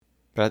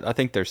But I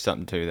think there's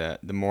something to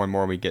that. The more and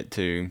more we get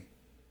to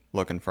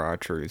looking for our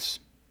truths,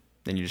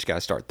 then you just got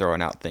to start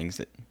throwing out things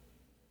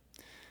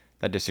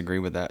that disagree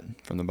with that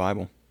from the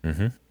Bible.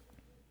 Mm-hmm.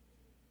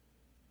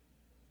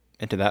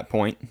 And to that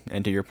point,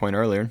 and to your point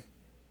earlier,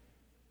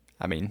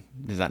 I mean,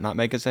 does that not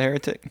make us a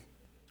heretic?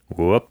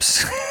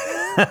 Whoops.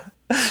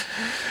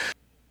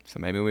 So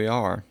maybe we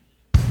are.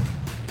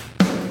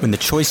 When the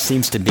choice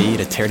seems to be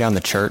to tear down the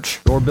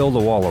church or build a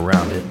wall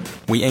around it,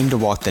 we aim to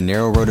walk the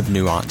narrow road of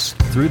nuance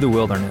through the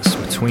wilderness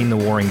between the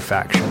warring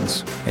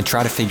factions and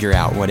try to figure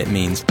out what it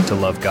means to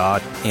love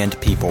God and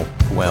people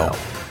well.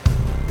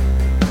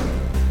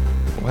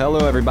 Well,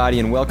 hello, everybody,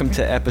 and welcome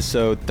to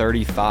episode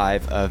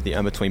 35 of the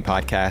Unbetween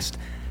podcast.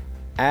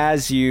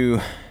 As you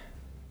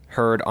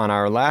heard on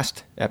our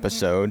last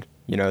episode,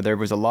 there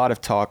was a lot of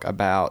talk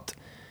about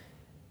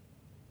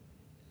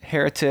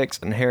heretics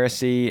and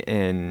heresy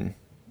and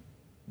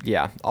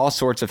all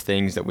sorts of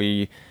things that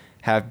we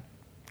have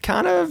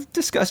kind of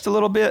discussed a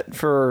little bit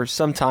for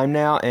some time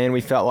now, and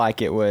we felt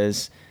like it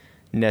was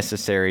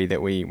necessary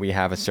that we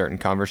have a certain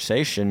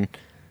conversation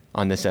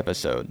on this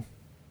episode.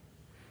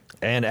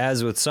 And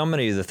as with so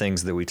many of the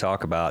things that we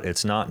talk about,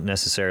 it's not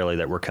necessarily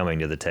that we're coming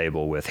to the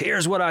table with,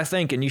 here's what I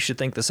think, and you should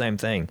think the same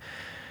thing.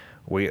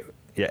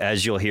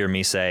 As you'll hear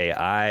me say,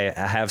 I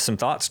have some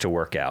thoughts to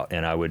work out,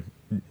 and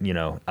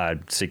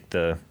I'd seek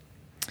the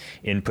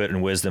input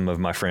and wisdom of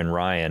my friend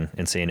Ryan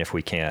and seeing if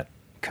we can't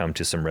come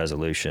to some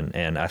resolution.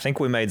 And I think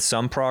we made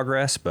some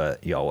progress,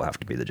 but y'all will have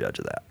to be the judge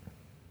of that.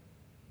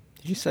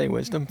 Did you say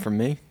wisdom from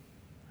me?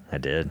 I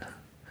did.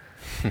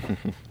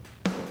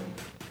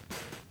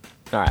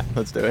 All right,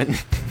 let's do it.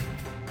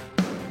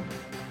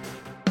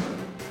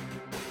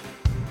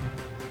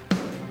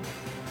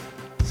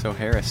 So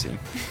heresy.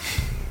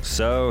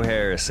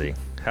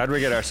 How do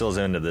we get ourselves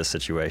into this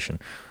situation?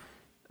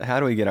 How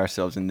do we get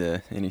ourselves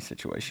into any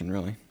situation,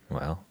 really?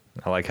 Well,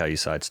 I like how you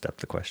sidestepped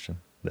the question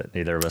that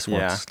neither of us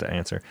wants to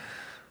answer.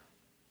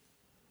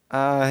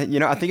 I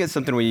think it's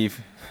something I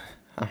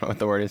don't know what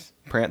the word is,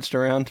 pranced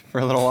around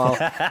for a little while.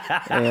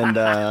 And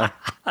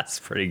that's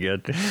pretty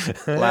good.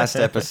 Last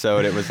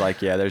episode, it was like,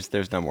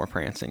 there's no more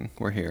prancing.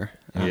 We're here.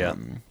 Yeah.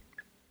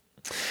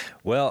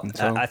 Well,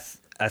 so,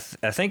 I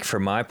think for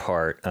my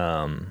part,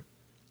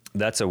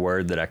 that's a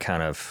word that I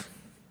kind of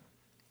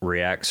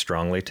react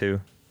strongly to,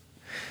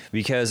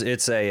 because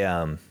it's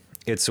a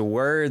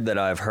word that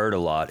I've heard a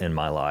lot in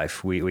my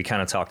life. We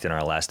kind of talked in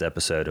our last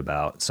episode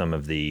about some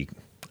of the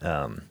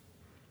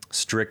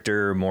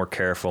stricter, more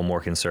careful, more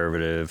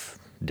conservative,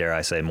 dare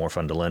I say, more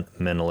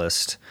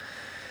fundamentalist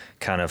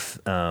kind of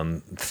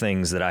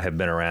things that I have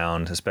been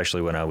around,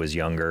 especially when I was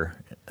younger,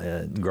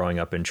 growing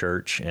up in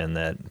church, and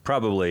that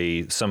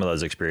probably some of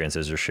those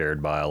experiences are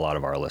shared by a lot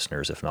of our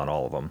listeners, if not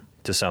all of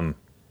them,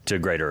 to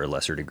greater or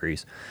lesser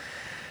degrees.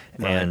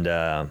 Right. And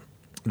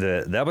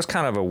that was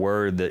kind of a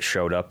word that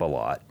showed up a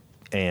lot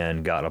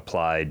and got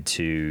applied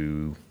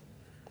to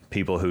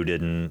people who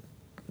didn't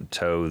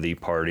toe the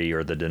party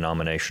or the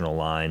denominational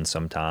line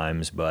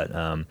sometimes. But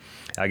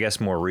I guess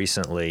more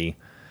recently,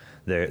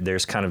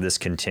 there's kind of this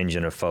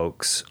contingent of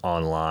folks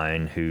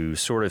online who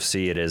sort of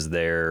see it as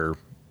their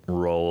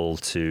role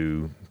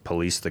to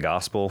police the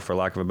gospel, for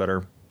lack of a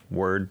better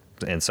word.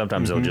 And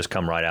sometimes they'll just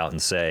come right out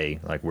and say,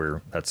 like,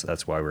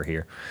 that's why we're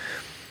here.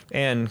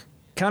 And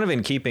kind of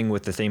in keeping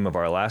with the theme of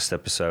our last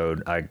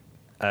episode,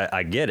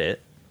 I get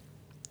it.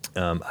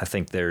 I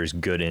think there's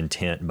good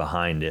intent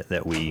behind it,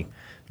 that we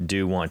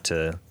do want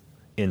to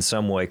in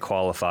some way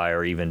qualify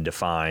or even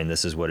define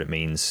this is what it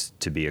means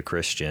to be a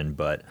Christian.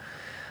 But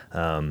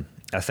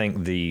I think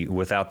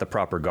without the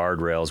proper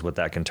guardrails, what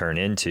that can turn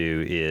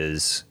into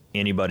is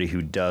anybody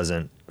who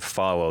doesn't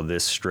follow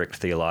this strict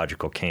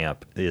theological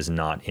camp is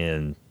not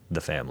in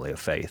the family of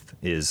faith,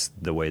 is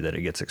the way that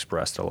it gets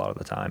expressed a lot of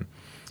the time.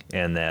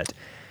 And that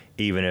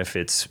even if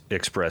it's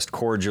expressed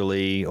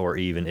cordially, or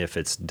even if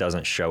it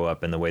doesn't show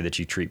up in the way that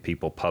you treat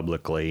people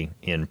publicly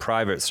in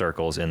private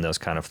circles in those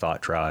kind of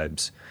thought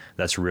tribes,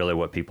 that's really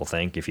what people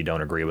think. If you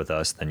don't agree with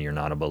us, then you're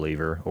not a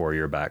believer, or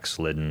you're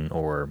backslidden,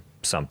 or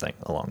something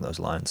along those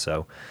lines.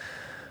 So,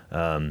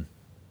 and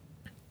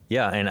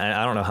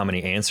I don't know how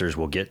many answers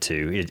we'll get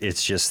to.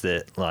 It's just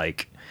that,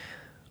 like,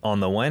 on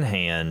the one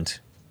hand,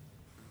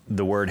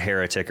 the word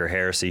heretic or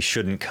heresy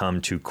shouldn't come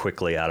too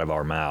quickly out of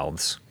our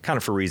mouths, kind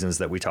of for reasons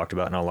that we talked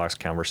about in our last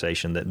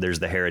conversation, that there's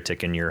the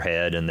heretic in your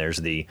head, and there's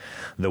the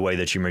way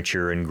that you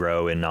mature and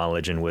grow in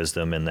knowledge and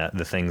wisdom, and that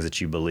the things that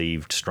you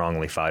believed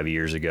strongly 5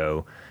 years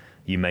ago,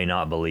 you may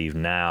not believe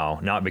now,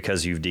 not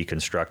because you've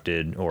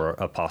deconstructed or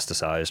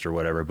apostatized or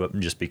whatever, but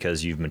just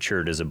because you've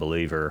matured as a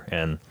believer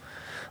and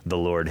the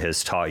Lord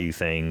has taught you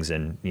things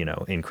and,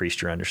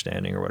 increased your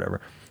understanding or whatever.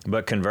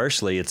 But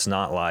conversely, it's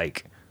not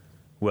like,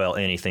 well,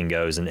 anything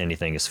goes and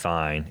anything is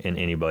fine, and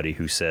anybody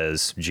who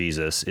says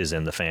Jesus is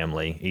in the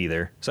family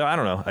either. So I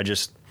don't know.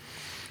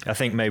 I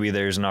think maybe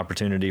there's an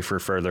opportunity for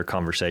further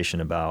conversation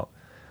about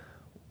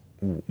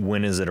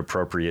when is it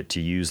appropriate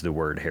to use the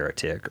word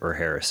heretic or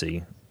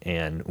heresy,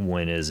 and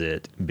when is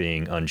it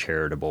being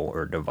uncharitable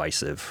or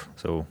divisive.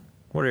 So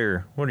what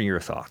are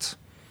your thoughts?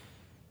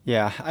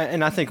 Yeah,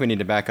 and I think we need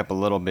to back up a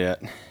little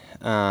bit,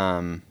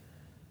 and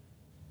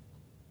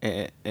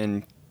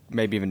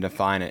maybe even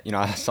define it.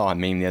 I saw a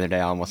meme the other day.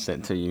 I almost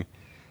sent it to you,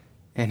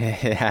 and it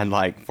had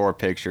like 4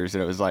 pictures,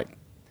 and it was like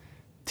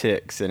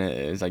ticks, and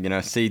it was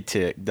like seed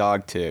tick,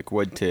 dog tick,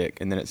 wood tick,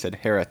 and then it said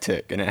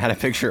heretic, and it had a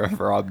picture of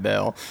Rob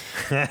Bell.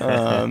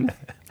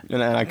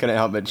 And I couldn't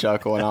help but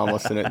chuckle, and I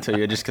almost sent it to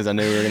you just because I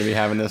knew we were going to be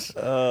having this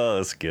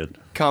That's good.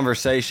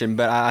 conversation.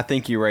 But I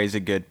think you raise a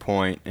good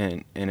point,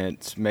 and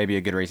it's maybe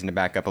a good reason to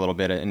back up a little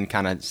bit and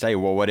kind of say,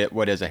 well,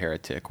 what is a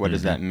heretic? What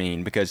does that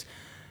mean? Because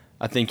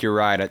I think you're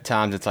right. At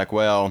times it's like,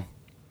 well,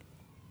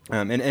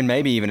 and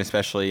maybe even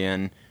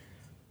especially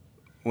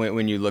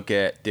when you look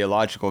at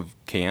theological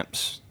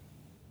camps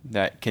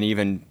that can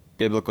even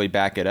biblically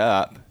back it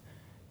up.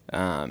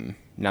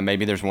 Now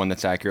maybe there's one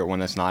that's accurate, one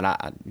that's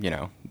not.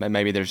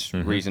 Maybe there's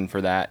reason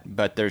for that.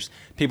 But there's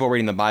people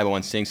reading the Bible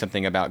and seeing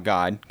something about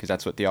God, because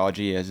that's what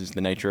theology is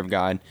the nature of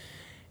God,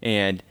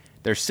 and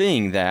they're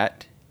seeing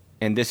that,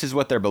 and this is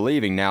what they're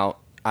believing. Now,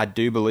 I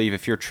do believe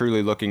if you're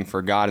truly looking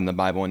for God in the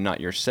Bible and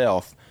not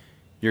yourself,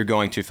 you're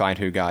going to find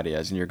who God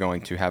is, and you're going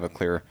to have a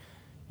clear,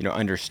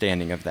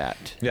 understanding of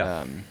that.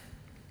 Yeah.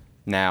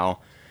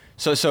 Now,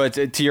 so it's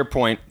to your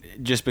point.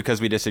 Just because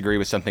we disagree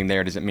with something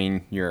there doesn't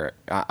mean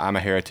I'm a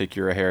heretic,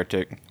 you're a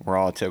heretic, we're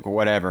all a tick, or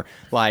whatever.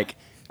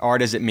 Or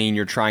does it mean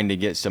you're trying to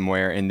get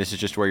somewhere and this is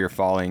just where you're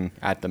falling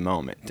at the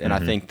moment? And I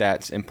think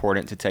that's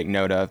important to take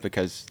note of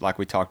because, like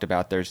we talked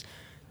about, there's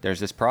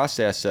this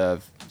process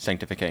of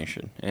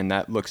sanctification, and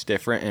that looks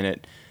different, and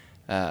it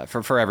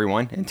for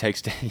everyone, it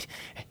takes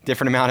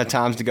different amount of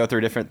times to go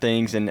through different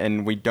things,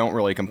 and we don't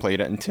really complete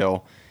it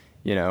until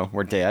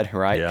we're dead,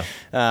 right?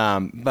 Yeah.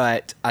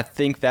 But I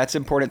think that's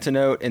important to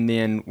note. And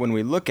then when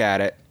we look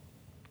at it,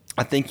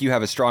 I think you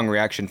have a strong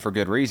reaction for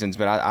good reasons,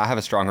 but I have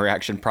a strong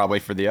reaction probably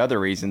for the other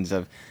reasons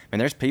of,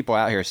 there's people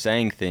out here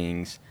saying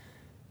things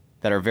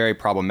that are very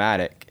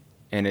problematic,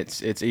 and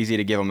it's easy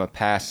to give them a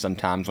pass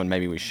sometimes when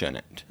maybe we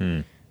shouldn't.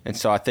 And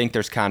so I think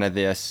there's kind of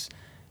this,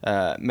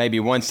 maybe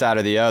one side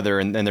or the other,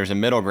 and then there's a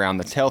middle ground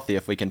that's healthy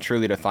if we can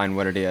truly define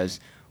what it is.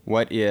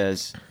 What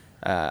is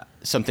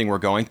something we're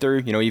going through?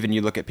 Even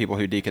you look at people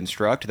who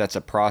deconstruct, that's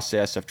a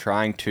process of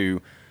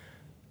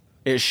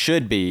it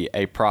should be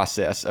a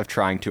process of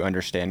trying to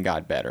understand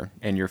God better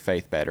and your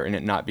faith better, and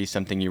it not be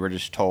something you were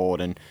just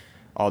told and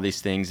all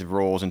these things of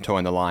rules and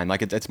towing the line.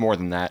 Like it's more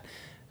than that.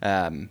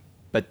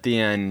 But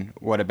then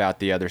what about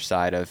the other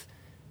side of,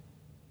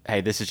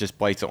 hey, this is just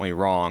blatantly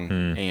wrong,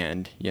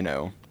 and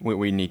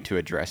we need to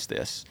address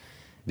this.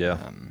 Yeah.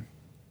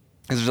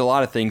 Because there's a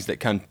lot of things that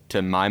come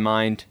to my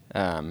mind,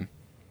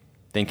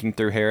 thinking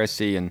through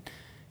heresy and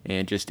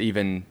just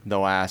even the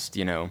last,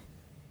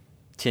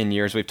 10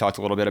 years, we've talked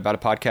a little bit about a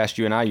podcast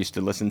you and I used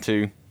to listen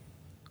to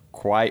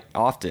quite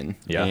often.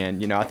 Yeah.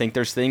 And, I think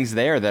there's things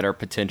there that are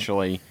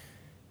potentially,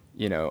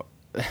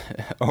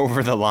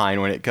 over the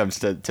line when it comes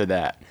to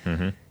that.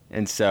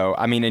 And so,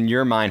 in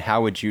your mind,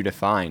 how would you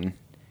define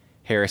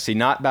heresy?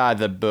 Not by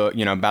the book,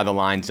 by the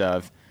lines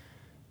of,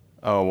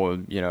 oh, well,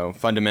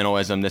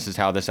 fundamentalism, this is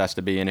how this has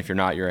to be, and if you're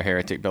not, you're a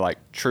heretic. But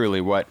truly,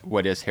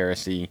 what is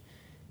heresy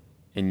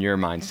in your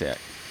mindset?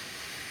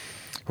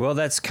 Well,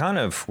 that's kind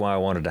of why I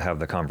wanted to have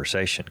the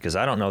conversation, because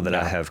I don't know that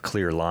I have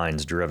clear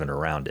lines driven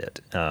around it.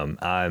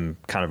 I'm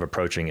kind of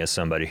approaching as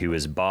somebody who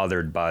is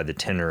bothered by the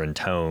tenor and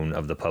tone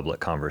of the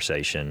public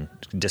conversation,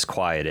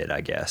 disquieted,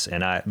 I guess.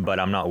 But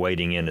I'm not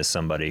wading in as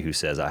somebody who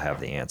says I have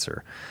the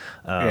answer.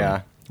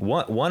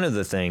 One of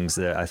the things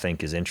that I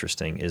think is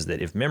interesting is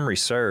that if memory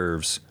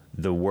serves,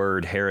 the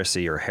word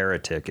heresy or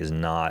heretic is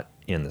not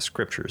in the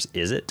scriptures,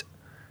 is it?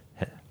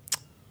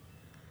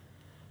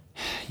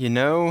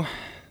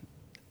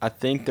 I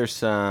think there's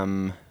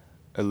some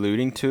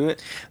alluding to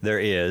it. There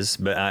is,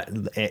 but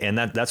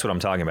that's what I'm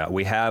talking about.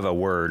 We have a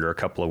word or a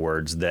couple of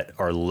words that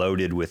are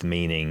loaded with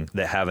meaning,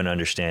 that have an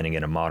understanding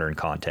in a modern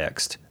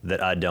context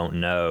that I don't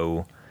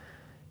know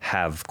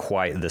have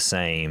quite the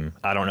same.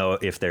 I don't know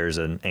if there's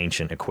an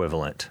ancient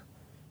equivalent.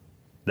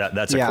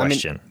 That's a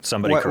question.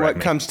 Somebody correct me. What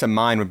comes to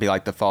mind would be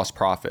like the false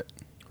prophet,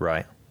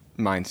 right?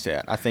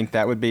 Mindset. I think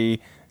that would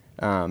be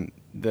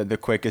the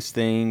quickest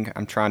thing.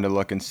 I'm trying to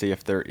look and see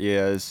if there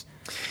is.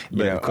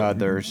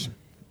 Others.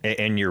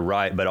 And you're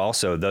right, but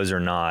also those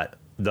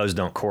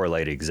don't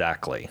correlate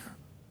exactly.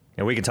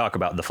 And we can talk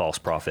about the false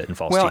prophet and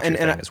false teacher thing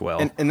as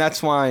well. And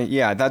that's why,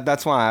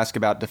 that's why I ask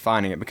about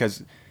defining it,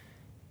 because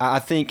I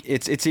think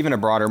it's even a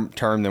broader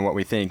term than what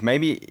we think.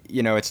 Maybe,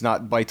 it's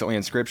not blatantly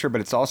in Scripture,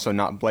 but it's also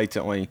not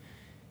blatantly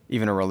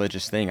even a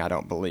religious thing, I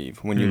don't believe,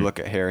 when you look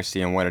at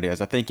heresy and what it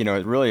is. I think,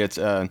 it's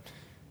a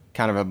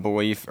kind of a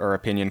belief or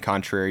opinion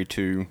contrary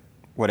to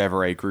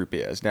whatever a group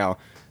is. Now,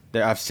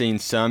 I've seen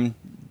some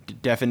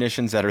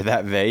definitions that are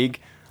that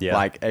vague,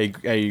 like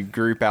a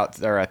group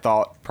out or a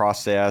thought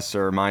process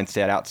or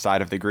mindset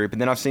outside of the group. And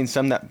then I've seen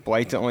some that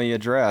blatantly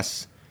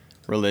address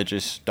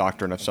religious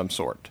doctrine of some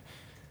sort.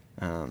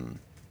 And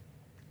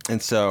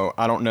so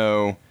I don't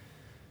know,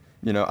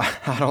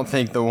 I don't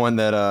think the one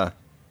that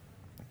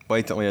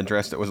blatantly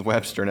addressed it was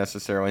Webster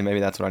necessarily. Maybe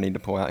that's what I need to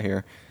pull out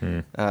here.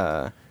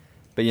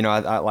 But,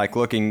 I like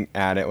looking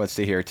at it. Let's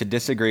see here. To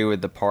disagree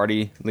with the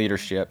party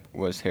leadership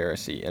was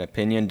heresy. An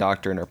opinion,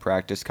 doctrine, or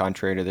practice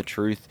contrary to the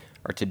truth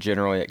or to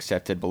generally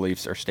accepted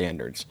beliefs or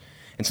standards.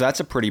 And so that's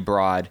a pretty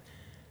broad,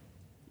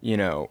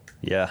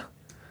 Yeah.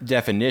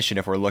 definition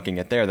if we're looking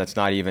at there. That's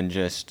not even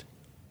just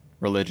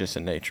religious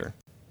in nature.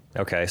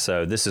 Okay,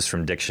 so this is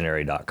from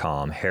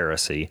dictionary.com.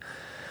 Heresy.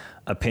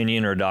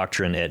 Opinion or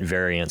doctrine at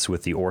variance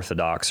with the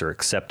orthodox or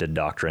accepted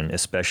doctrine,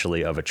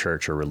 especially of a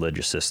church or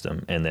religious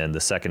system. And then the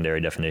secondary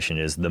definition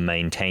is the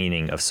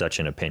maintaining of such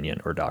an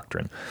opinion or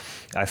doctrine.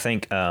 I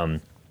think...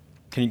 Can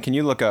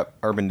you look up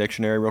Urban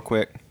Dictionary real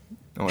quick?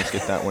 I want to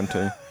get that one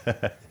too.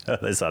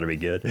 This ought to be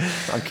good.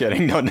 I'm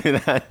kidding. Don't do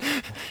that.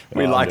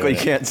 We Well, likely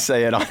can't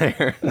say it on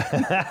air.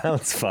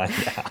 Let's find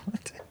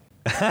out.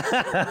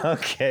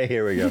 Okay,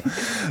 here we go.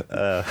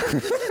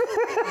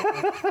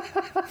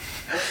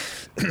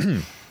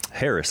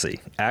 Heresy,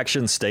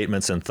 actions,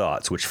 statements, and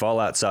thoughts which fall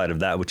outside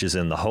of that which is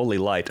in the holy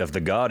light of the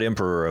God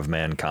Emperor of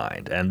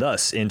mankind, and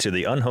thus into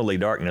the unholy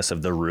darkness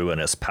of the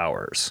ruinous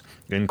powers.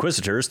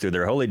 Inquisitors, through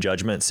their holy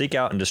judgment, seek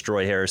out and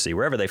destroy heresy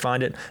wherever they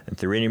find it, and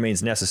through any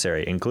means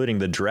necessary, including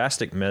the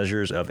drastic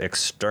measures of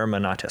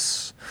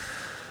exterminatus.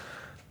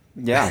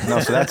 Yeah, no,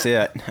 so that's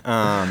it.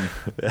 Now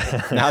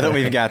that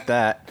we've got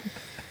that,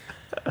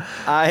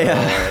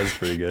 That's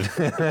pretty good.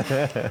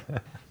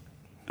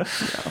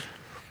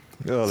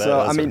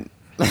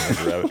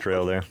 That's a rabbit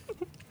trail there.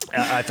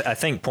 I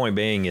think point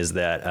being is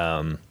that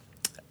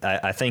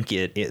I think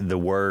the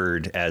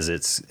word as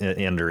it's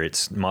under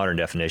its modern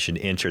definition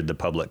entered the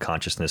public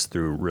consciousness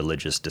through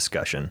religious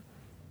discussion.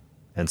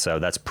 And so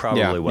that's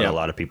probably what a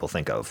lot of people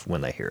think of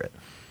when they hear it.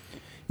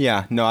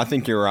 Yeah, no, I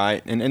think you're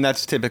right. And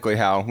that's typically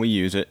how we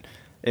use it.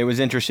 It was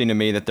interesting to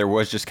me that there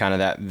was just kind of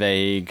that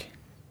vague,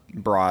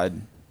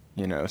 broad,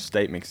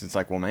 statement. 'Cause it's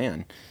like, well,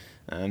 man.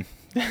 And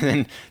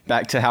then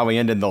back to how we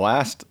ended the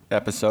last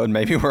episode,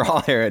 maybe we're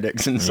all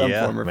heretics in some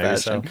form or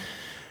fashion. So.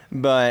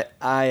 But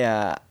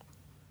I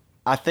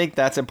think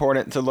that's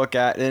important to look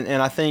at.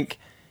 And I think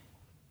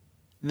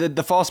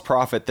the false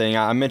prophet thing,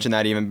 I mentioned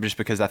that even just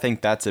because I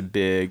think that's a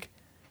big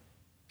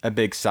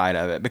side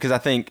of it. Because I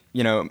think,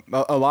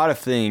 a lot of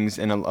things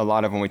and a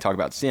lot of when we talk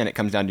about sin, it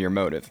comes down to your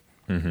motive.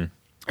 Mm-hmm.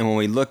 And when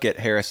we look at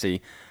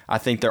heresy, I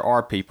think there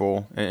are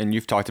people, and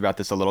you've talked about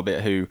this a little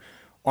bit, who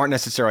aren't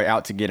necessarily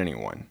out to get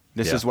anyone.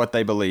 This is what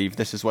they believe.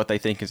 This is what they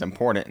think is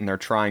important, and they're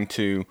trying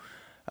to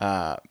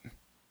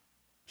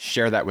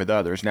share that with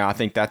others. Now, I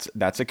think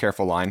that's a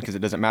careful line because it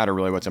doesn't matter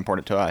really what's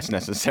important to us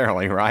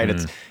necessarily, right?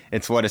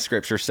 It's what does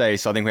Scripture say,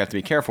 so I think we have to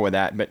be careful with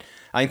that. But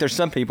I think there's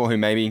some people who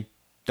maybe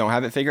don't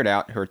have it figured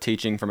out, who are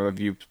teaching from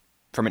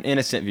an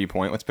innocent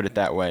viewpoint, let's put it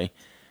that way,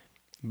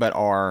 but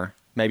are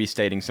maybe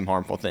stating some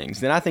harmful things.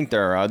 Then I think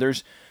there are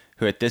others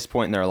who at this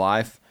point in their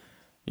life,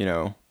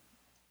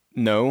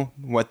 know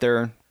what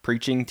they're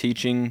preaching,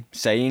 teaching,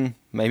 saying,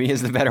 maybe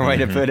is the better way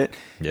to put it,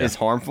 is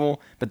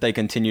harmful, but they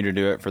continue to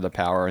do it for the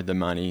power, the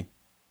money,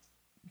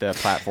 the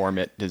platform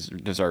it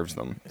deserves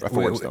them,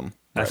 affords them.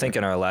 I think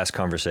in our last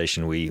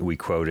conversation, we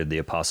quoted the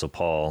Apostle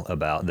Paul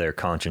about their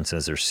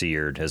consciences are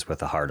seared as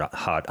with a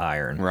hot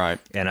iron. Right.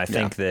 And I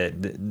think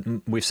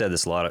that we've said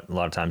this a lot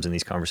of times in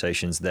these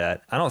conversations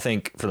that I don't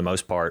think for the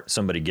most part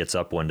somebody gets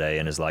up one day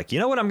and is like,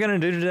 you know what I'm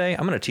going to do today?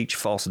 I'm going to teach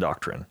false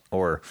doctrine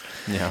or,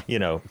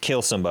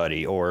 kill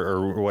somebody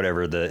or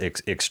whatever the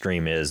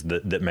extreme is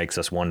that makes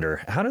us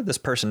wonder, how did this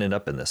person end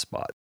up in this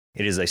spot?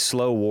 It is a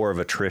slow war of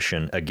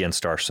attrition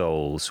against our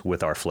souls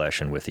with our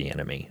flesh and with the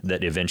enemy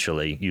that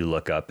eventually you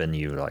look up and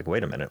you're like,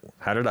 wait a minute,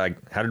 how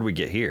did we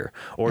get here?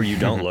 Or you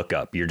don't look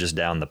up, you're just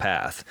down the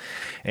path.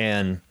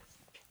 And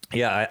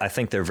I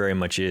think there very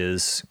much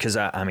is, because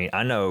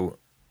I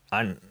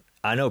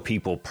know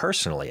people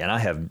personally, and I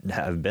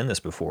have been this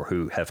before,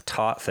 who have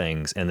taught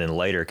things and then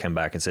later come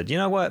back and said, you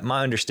know what,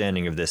 my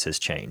understanding of this has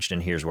changed,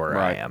 and here's where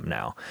I am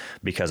now,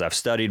 because I've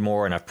studied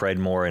more and I've prayed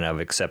more and I've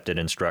accepted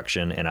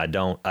instruction, and I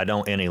don't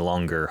any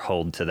longer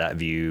hold to that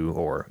view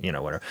or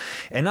whatever,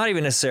 and not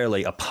even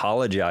necessarily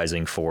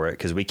apologizing for it,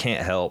 because we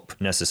can't help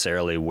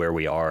necessarily where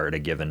we are at a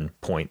given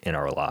point in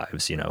our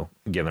lives,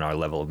 given our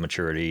level of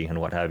maturity and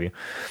what have you,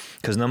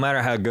 because no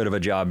matter how good of a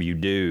job you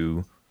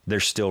do,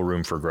 there's still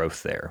room for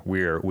growth there.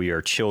 We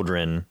are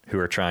children who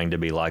are trying to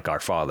be like our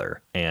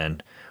Father,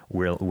 and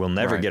we'll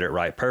never get it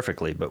right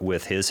perfectly, but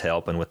with His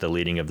help and with the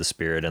leading of the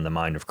Spirit and the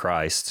mind of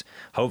Christ,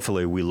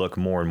 hopefully we look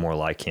more and more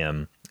like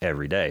Him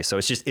every day. So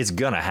it's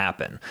gonna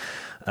happen.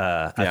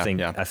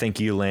 I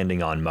think you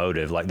landing on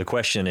motive, like the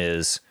question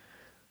is,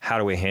 how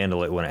do we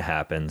handle it when it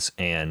happens?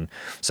 And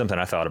something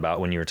I thought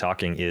about when you were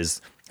talking is,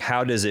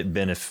 how does it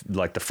benefit,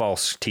 like the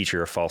false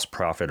teacher or false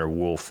prophet or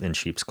wolf in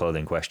sheep's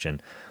clothing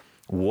question?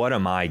 What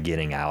am I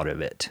getting out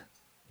of it?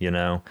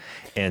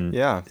 And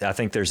I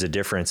think there's a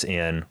difference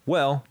in,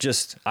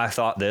 just I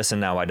thought this and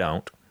now I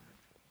don't.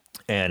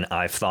 And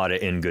I've thought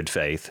it in good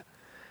faith,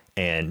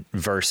 and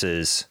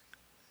versus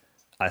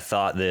I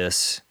thought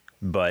this,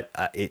 but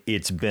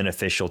it's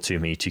beneficial to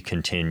me to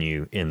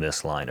continue in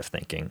this line of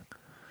thinking.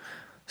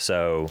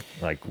 So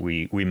like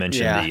we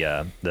mentioned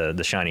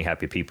the Shiny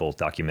Happy People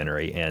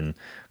documentary, and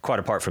quite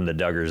apart from the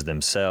Duggars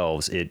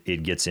themselves,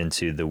 it gets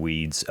into the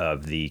weeds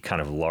of the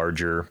kind of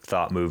larger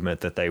thought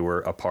movement that they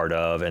were a part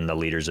of and the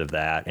leaders of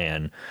that.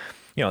 And,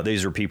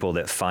 these are people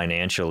that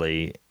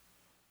financially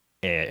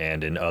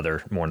and in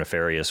other more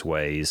nefarious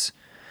ways,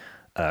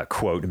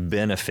 quote,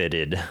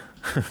 benefited,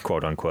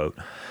 quote unquote,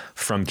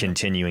 from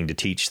continuing to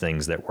teach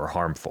things that were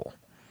harmful.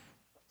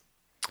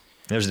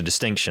 There's a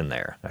distinction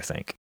there, I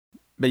think.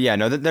 But yeah,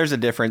 no, there's a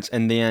difference.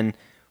 And then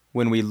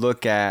when we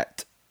look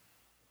at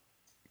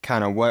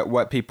kind of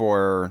what people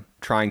are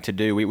trying to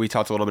do, we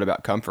talked a little bit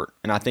about comfort.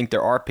 And I think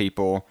there are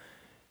people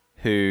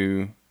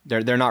who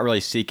they're not really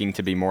seeking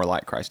to be more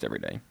like Christ every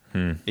day.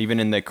 Even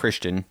in the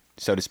Christian,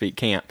 so to speak,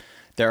 camp,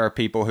 there are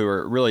people who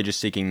are really just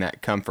seeking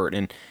that comfort.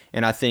 And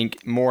I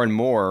think more and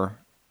more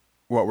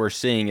what we're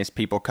seeing is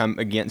people come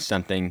against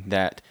something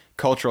that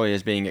culturally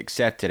is being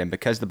accepted. And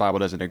because the Bible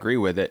doesn't agree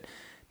with it,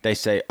 they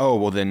say, oh,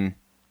 well, then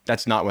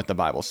that's not what the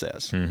Bible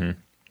says. Mm-hmm.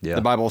 Yeah.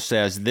 The Bible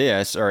says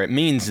this, or it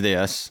means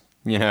this,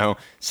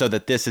 so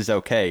that this is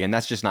okay. And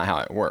that's just not how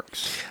it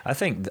works. I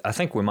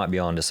think we might be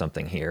onto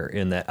something here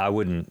in that I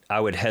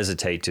would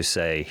hesitate to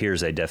say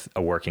here's a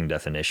working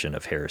definition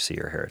of heresy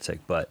or heretic,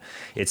 but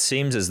it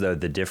seems as though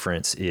the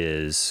difference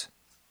is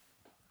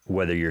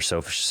whether you're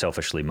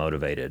selfishly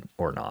motivated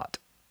or not.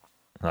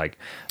 Like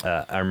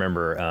I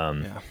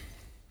remember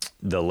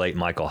the late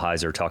Michael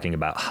Heiser talking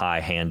about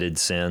high-handed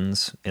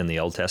sins in the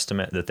Old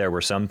Testament, that there were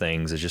some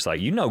things it's just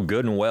like,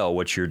 good and well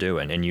what you're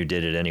doing, and you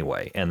did it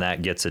anyway, and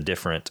that gets a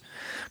different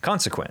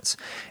consequence.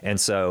 And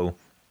so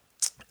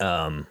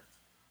I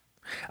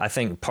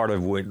think part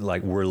of what,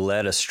 like, we're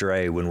led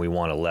astray when we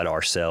want to let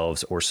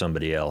ourselves or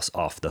somebody else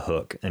off the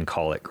hook and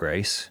call it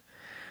grace.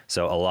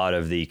 So a lot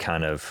of the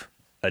kind of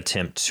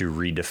attempt to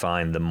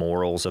redefine the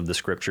morals of the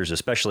scriptures,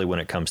 especially when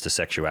it comes to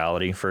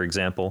sexuality, for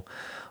example,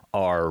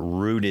 are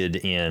rooted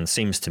in,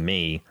 seems to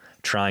me,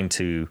 trying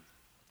to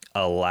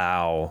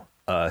allow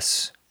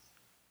us.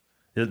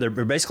 They're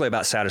basically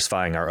about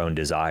satisfying our own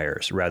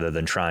desires rather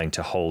than trying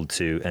to hold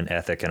to an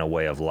ethic and a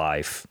way of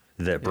life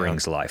that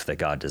brings life that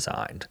God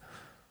designed.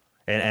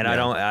 And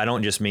I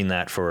don't just mean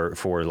that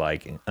for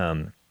like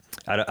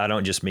I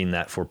don't just mean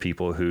that for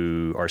people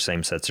who are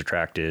same-sex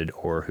attracted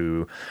or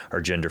who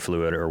are gender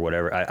fluid or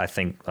whatever. I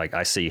think, like,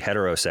 I see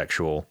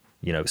heterosexual,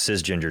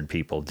 cisgendered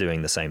people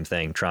doing the same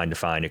thing, trying to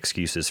find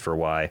excuses for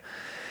why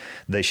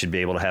they should be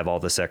able to have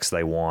all the sex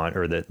they want,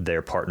 or that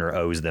their partner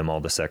owes them all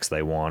the sex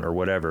they want, or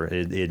whatever.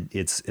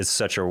 It's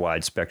such a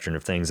wide spectrum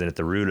of things, and at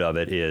the root of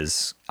it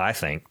is, I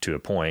think, to a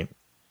point,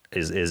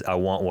 is I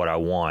want what I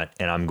want,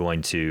 and I'm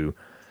going to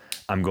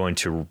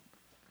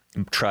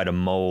try to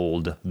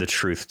mold the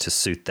truth to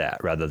suit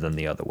that rather than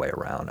the other way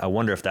around. I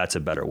wonder if that's a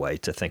better way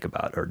to think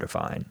about or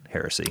define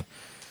heresy.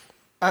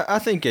 I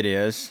think it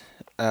is.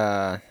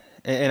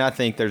 And I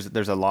think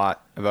there's a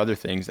lot of other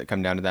things that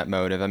come down to that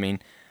motive. I mean,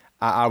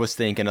 I was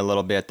thinking a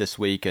little bit this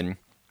week, and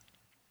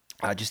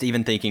just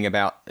even thinking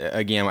about,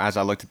 again, as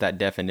I looked at that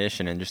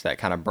definition and just that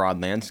kind of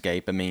broad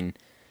landscape, I mean,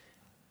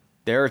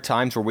 there are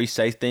times where we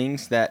say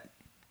things that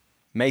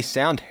may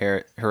sound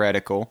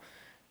heretical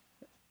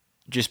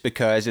just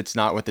because it's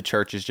not what the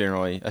church is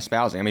generally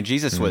espousing. I mean,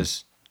 Jesus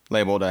was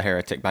labeled a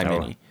heretic by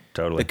many.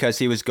 Totally. Because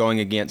he was going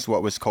against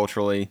what was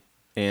culturally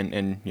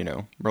and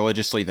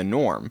religiously the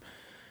norm.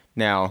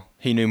 Now,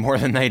 he knew more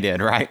than they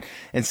did, right?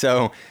 And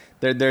so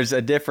there's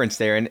a difference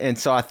there. And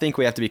so I think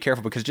we have to be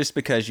careful, because just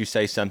because you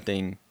say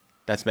something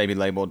that's maybe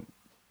labeled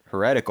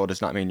heretical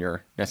does not mean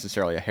you're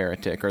necessarily a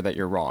heretic or that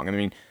you're wrong. I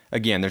mean,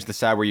 again, there's the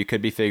side where you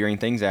could be figuring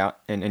things out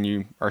and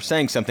you are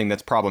saying something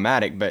that's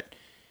problematic, but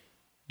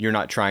you're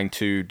not trying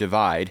to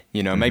divide.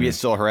 Maybe it's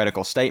still a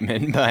heretical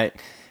statement,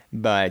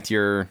 but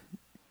you're,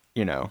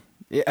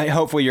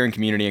 hopefully you're in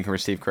community and can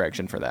receive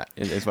correction for that,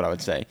 is what I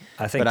would say.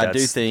 I think I do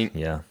think...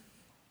 Yeah.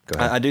 Go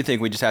ahead. I do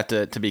think we just have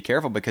to be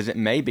careful, because it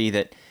may be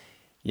that,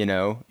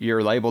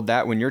 you're labeled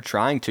that when you're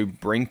trying to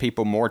bring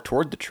people more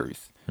toward the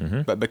truth.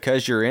 Mm-hmm. But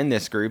because you're in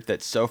this group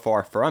that's so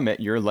far from it,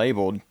 you're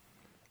labeled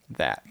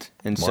that.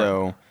 And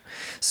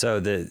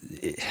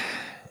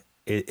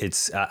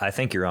I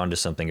think you're onto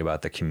something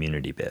about the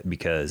community bit,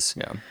 because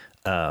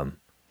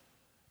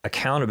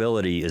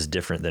accountability is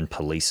different than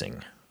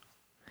policing.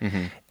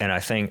 Mm-hmm. And I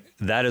think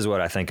that is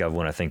what I think of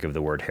when I think of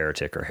the word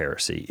heretic or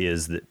heresy,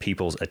 is that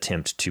people's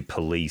attempt to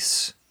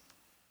police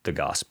the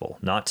gospel,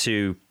 not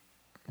to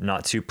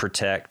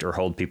protect or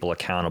hold people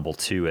accountable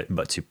to it,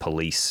 but to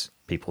police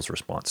people's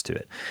response to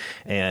it.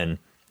 And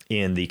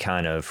in the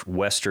kind of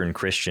Western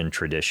Christian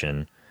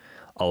tradition,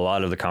 a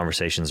lot of the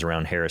conversations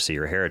around heresy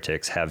or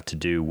heretics have to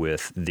do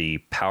with the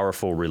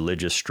powerful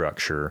religious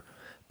structure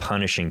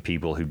punishing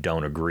people who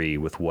don't agree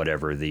with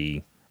whatever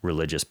the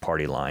religious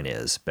party line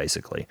is,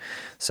 basically.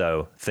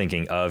 So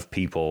thinking of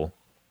people,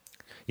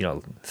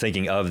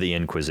 thinking of the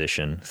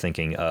Inquisition,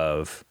 thinking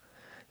of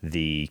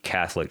the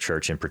Catholic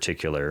Church in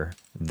particular,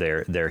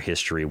 their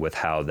history with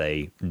how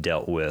they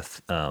dealt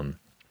with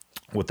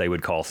what they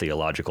would call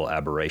theological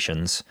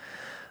aberrations,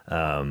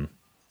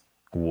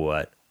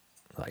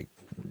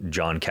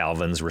 John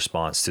Calvin's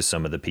response to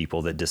some of the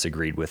people that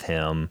disagreed with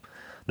him,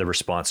 the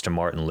response to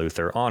Martin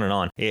Luther, on and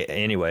on.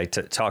 Anyway,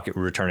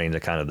 returning to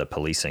kind of the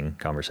policing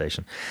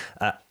conversation,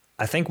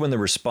 I think when the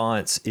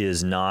response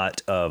is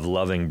not of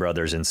loving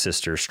brothers and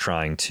sisters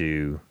trying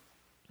to,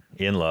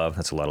 in love,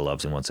 that's a lot of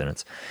loves in one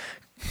sentence,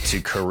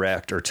 to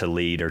correct or to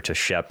lead or to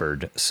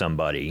shepherd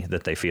somebody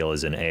that they feel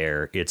is in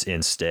error, it's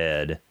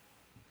instead,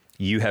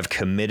 you have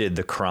committed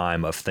the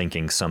crime of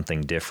thinking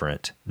something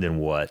different than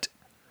what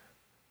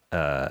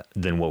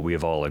we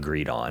have all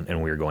agreed on,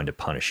 and we're going to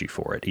punish you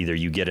for it. Either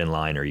you get in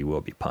line or you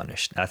will be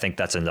punished. I think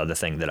that's another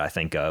thing that I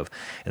think of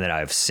and that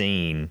I've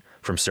seen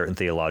from certain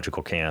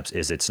theological camps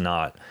is it's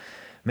not,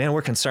 man,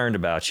 we're concerned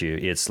about you.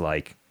 It's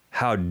like,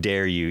 how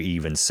dare you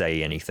even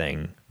say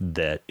anything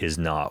that is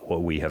not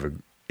what we have,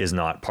 is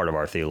not part of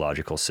our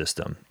theological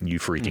system. You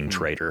freaking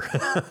traitor.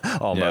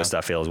 Almost,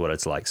 I feel is what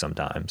it's like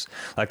sometimes.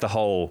 Like the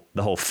whole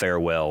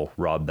farewell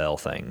Rob Bell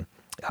thing.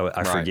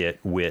 I forget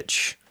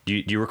which. Do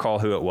you recall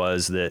who it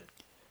was that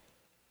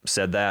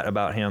said that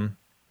about him?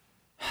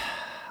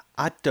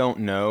 I don't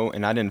know,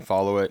 and I didn't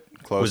follow it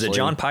closely. Was it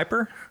John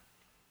Piper?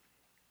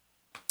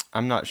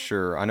 I'm not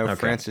sure. I know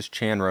Francis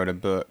Chan wrote a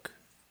book.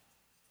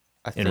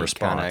 I think in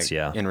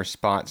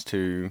response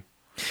to.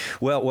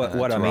 Well,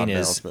 what I mean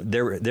Bell's, is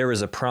there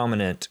was a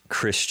prominent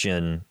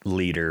Christian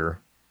leader,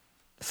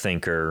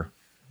 thinker,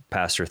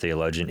 pastor,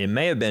 theologian. It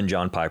may have been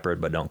John Piper,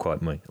 but don't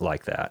quote me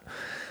like that,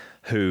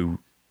 who,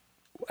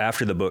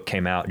 after the book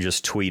came out,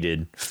 just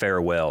tweeted,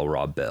 "Farewell,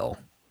 Rob Bell."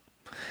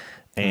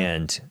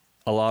 And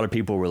a lot of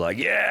people were like,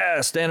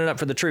 yeah, standing up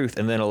for the truth.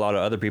 And then a lot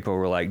of other people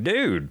were like,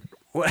 dude,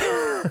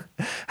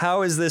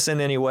 how is this in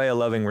any way a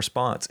loving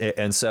response?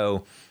 And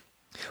so,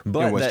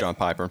 but it was John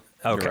Piper.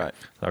 Okay. You're right.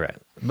 All right.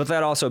 But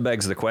that also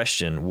begs the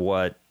question,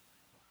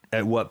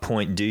 at what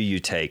point do you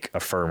take a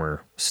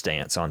firmer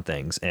stance on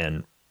things?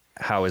 And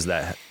how is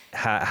that?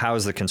 How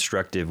is the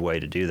constructive way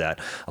to do that?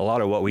 A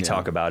lot of what we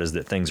talk about is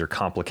that things are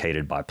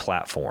complicated by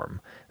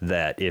platform,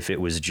 that if it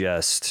was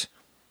just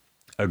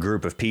a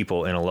group of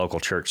people in a local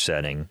church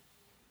setting,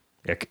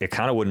 it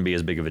kind of wouldn't be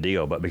as big of a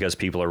deal. But because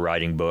people are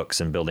writing books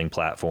and building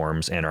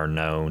platforms and are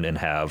known and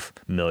have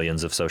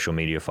millions of social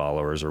media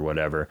followers or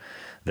whatever,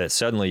 that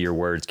suddenly your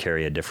words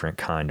carry a different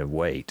kind of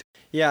weight.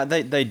 Yeah,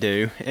 they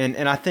do.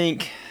 And I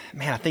think,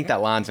 man, I think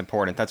that line's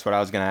important. That's what I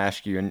was going to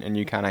ask you, and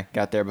you kind of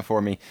got there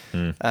before me.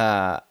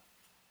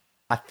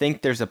 I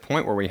think there's a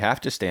point where we have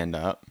to stand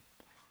up,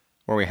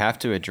 where we have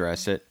to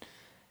address it.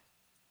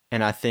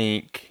 And I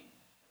think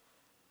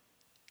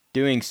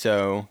doing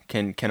so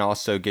can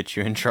also get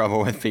you in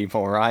trouble with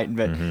people, right?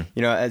 But,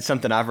 you know, it's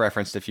something I've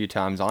referenced a few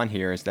times on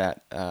here is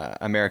that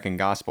American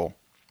Gospel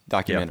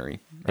documentary,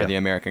 or the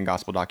American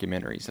Gospel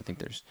documentaries. I think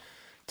there's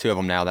 2 of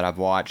them now that I've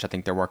watched. I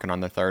think they're working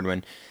on the 3rd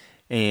one.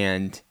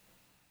 And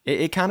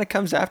it kind of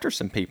comes after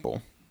some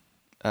people.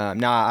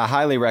 Now, I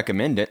highly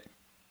recommend it.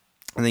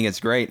 I think it's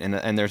great.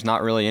 And there's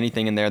not really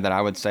anything in there that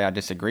I would say I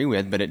disagree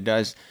with, but it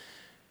does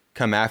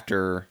come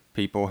after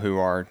people who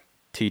are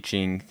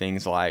teaching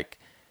things like,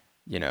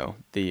 you know,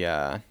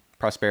 the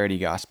prosperity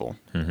gospel,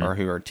 or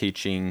who are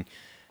teaching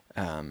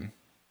kind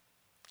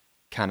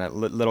of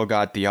little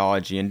God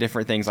theology and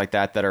different things like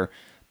that are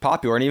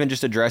popular, and even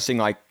just addressing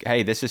like,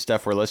 hey, this is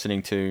stuff we're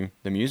listening to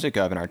the music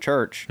of in our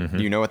church.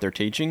 Do you know what they're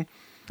teaching?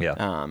 Yeah.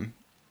 And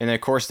then,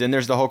 of course, then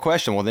there's the whole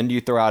question. Well, then do you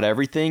throw out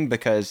everything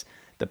because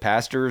the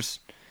pastor's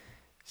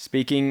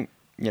speaking,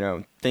 you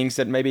know, things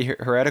that may be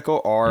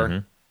heretical,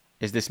 or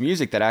is this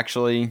music that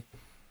actually,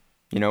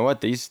 you know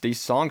what, these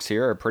songs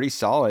here are pretty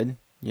solid,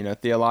 you know,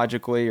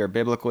 theologically or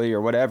biblically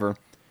or whatever.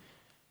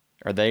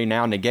 Are they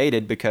now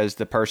negated because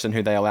the person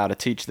who they allow to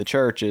teach the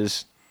church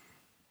has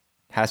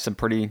some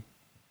pretty,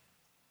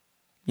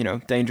 you know,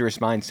 dangerous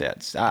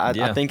mindsets?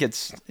 I think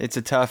it's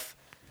a tough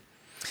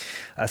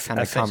kind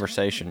of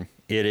conversation.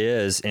 It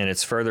is, and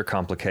it's further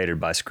complicated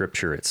by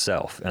Scripture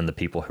itself and the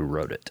people who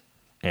wrote it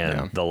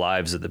and the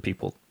lives of the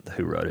people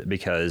who wrote it.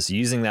 Because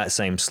using that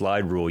same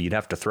slide rule, you'd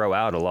have to throw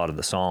out a lot of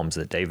the Psalms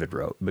that David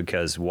wrote,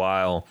 because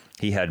while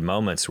he had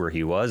moments where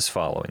he was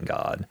following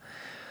God,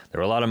 there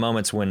were a lot of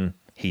moments when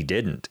he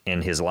didn't,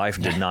 and his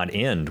life did not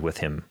end with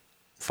him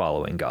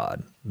following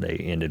God. They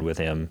ended with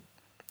him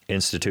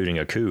instituting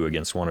a coup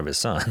against one of his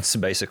sons,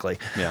 basically.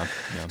 Yeah.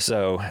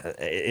 So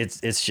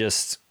it's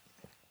just,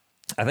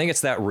 I think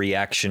it's that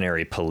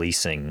reactionary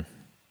policing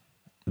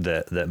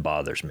that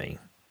bothers me,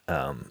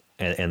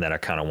 and that I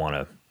kind of want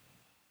to.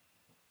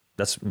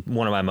 That's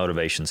one of my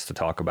motivations to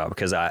talk about,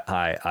 because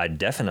I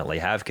definitely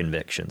have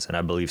convictions, and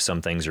I believe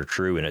some things are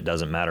true, and it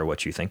doesn't matter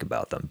what you think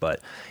about them.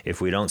 But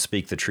if we don't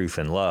speak the truth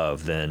in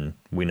love, then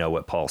we know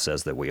what Paul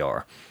says that we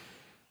are.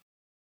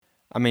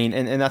 I mean,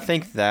 and I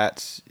think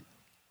that's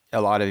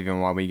a lot of even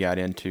why we got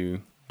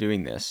into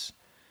doing this,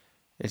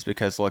 is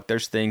because, look,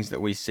 there's things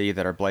that we see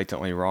that are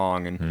blatantly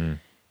wrong, and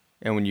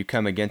when you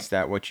come against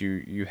that, what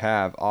you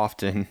have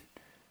often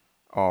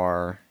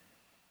are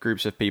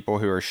groups of people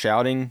who are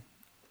shouting,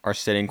 are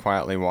sitting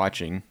quietly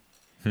watching,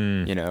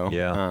 you know,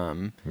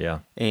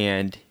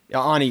 and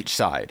on each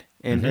side.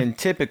 And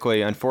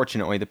typically,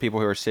 unfortunately, the people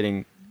who are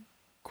sitting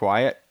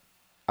quiet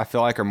I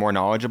feel like, are more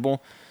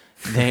knowledgeable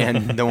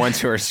than the ones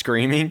who are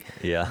screaming.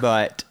 Yeah.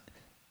 But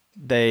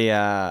they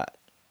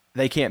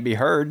can't be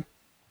heard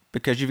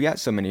because you've got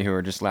so many who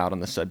are just loud on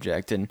the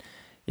subject. And,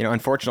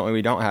 unfortunately,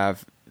 we don't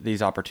have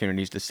these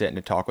opportunities to sit and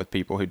to talk with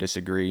people who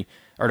disagree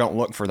or don't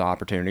look for the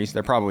opportunities.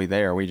 They're probably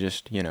there. We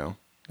just,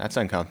 that's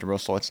uncomfortable,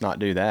 so let's not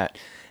do that.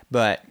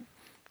 But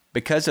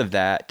because of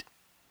that,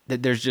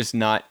 there's just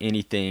not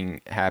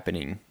anything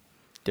happening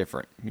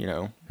different.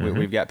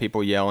 We've got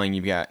people yelling.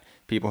 You've got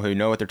people who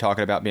know what they're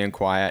talking about being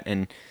quiet.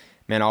 And,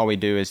 man, all we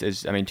do is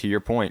to your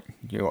point,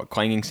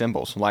 clanging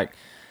cymbals. Like,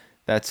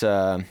 that's,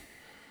 not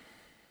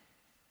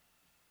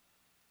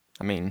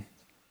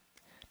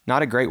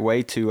a great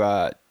way to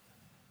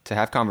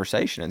have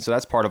conversation. And so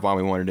that's part of why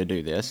we wanted to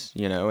do this,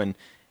 and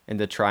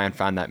to try and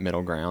find that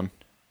middle ground.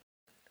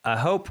 I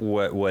hope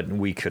what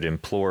we could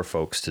implore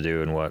folks to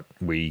do, and what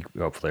we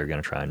hopefully are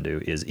going to try and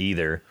do, is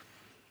either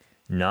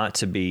not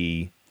to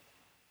be,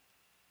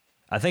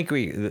 I think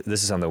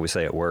this is something we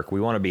say at work,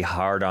 we want to be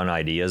hard on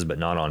ideas, but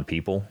not on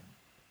people.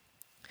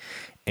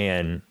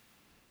 And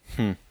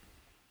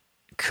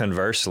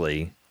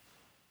conversely,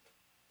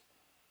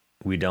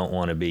 we don't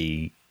want to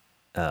be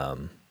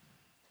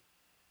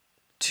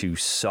too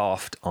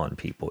soft on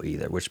people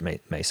either, which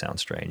may sound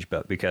strange,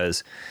 but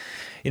because,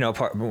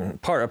 part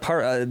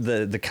of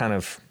the kind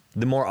of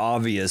the more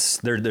obvious,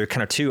 there are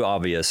kind of two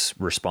obvious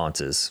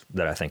responses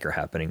that I think are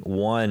happening.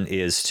 One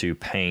is to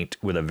paint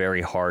with a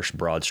very harsh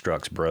broad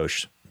strokes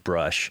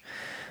brush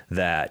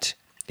that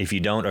if you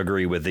don't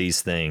agree with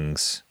these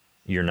things,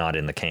 you're not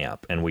in the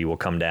camp, and we will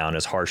come down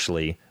as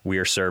harshly. We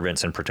are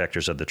servants and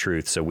protectors of the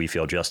truth, so we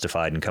feel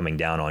justified in coming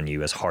down on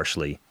you as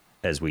harshly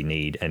as we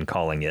need and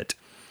calling it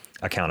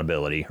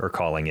accountability or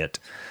calling it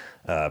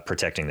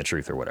protecting the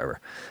truth or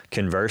whatever.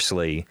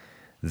 Conversely,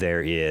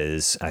 there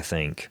is, I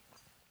think,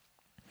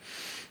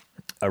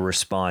 a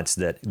response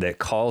that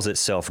calls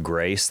itself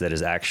grace that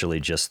is actually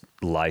just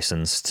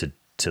license to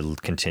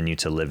continue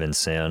to live in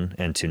sin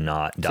and to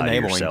not die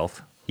to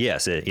yourself.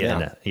 Yes,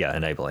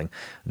 enabling.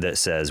 That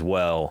says,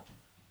 well,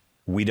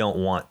 we don't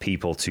want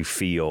people to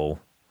feel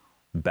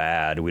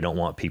bad. We don't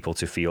want people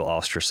to feel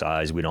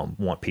ostracized. We don't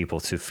want people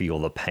to feel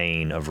the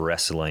pain of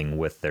wrestling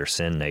with their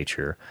sin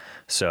nature.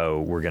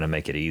 So we're going to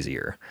make it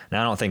easier.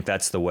 Now, I don't think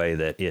that's the way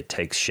that it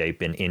takes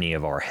shape in any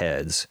of our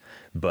heads,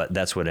 but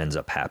that's what ends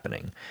up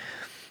happening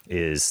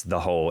is the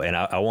whole, and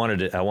I want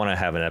to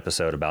have an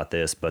episode about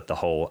this, but the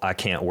whole, I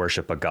can't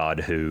worship a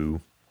God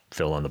who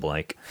fill in the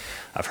blank.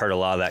 I've heard a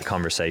lot of that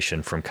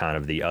conversation from kind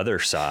of the other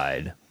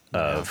side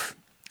of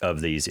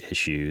these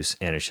issues.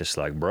 And it's just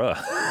like,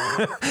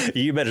 bruh,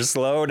 you better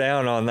slow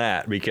down on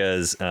that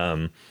because,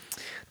 to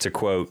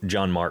quote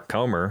John Mark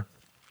Comer,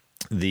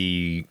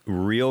 the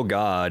real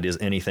God is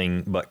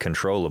anything but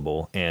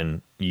controllable,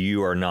 and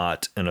you are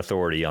not an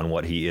authority on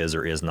what he is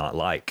or is not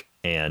like.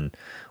 And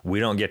we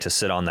don't get to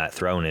sit on that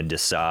throne and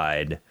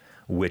decide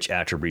which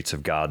attributes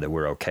of God that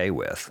we're okay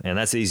with. And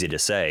that's easy to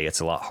say.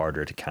 It's a lot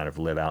harder to kind of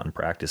live out and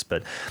practice.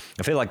 But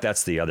I feel like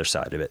that's the other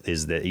side of it,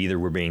 is that either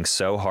we're being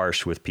so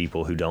harsh with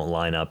people who don't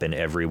line up in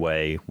every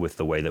way with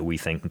the way that we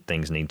think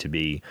things need to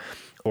be,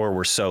 or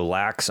we're so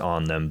lax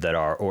on them that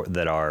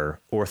our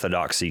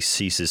orthodoxy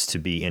ceases to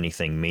be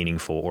anything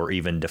meaningful or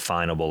even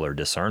definable or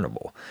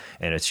discernible.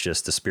 And it's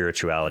just the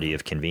spirituality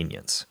of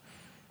convenience.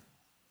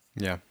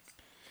 Yeah.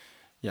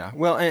 Yeah.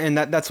 Well, and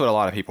that's what a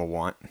lot of people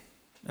want.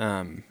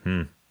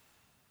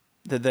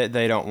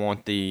 They don't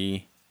want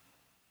the...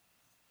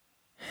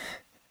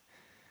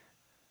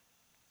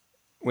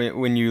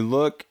 When you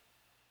look,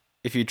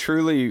 if you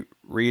truly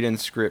read in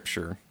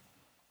Scripture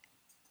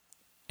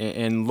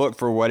and look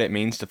for what it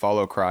means to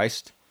follow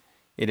Christ,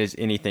 it is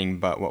anything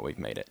but what we've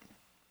made it.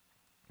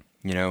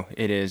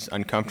 It is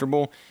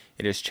uncomfortable.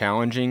 It is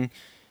challenging.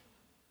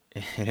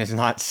 It is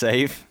not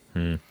safe.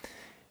 And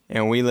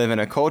we live in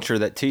a culture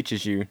that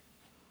teaches you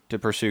to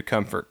pursue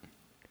comfort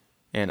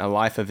and a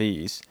life of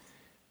ease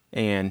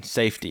and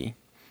safety.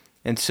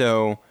 And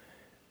so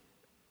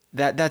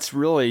that's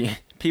really,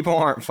 people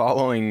aren't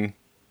following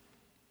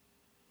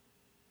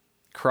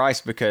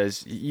Christ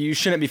because you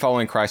shouldn't be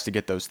following Christ to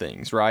get those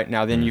things, right?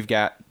 Now then you've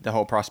got the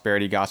whole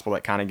prosperity gospel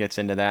that kind of gets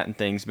into that and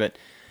things, but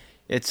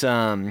it's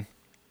I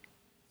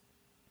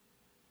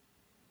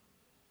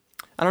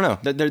don't know.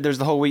 There's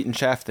the whole wheat and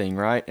chaff thing,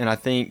 right? And I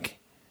think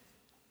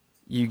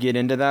you get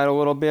into that a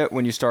little bit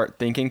when you start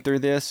thinking through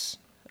this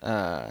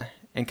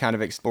and kind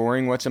of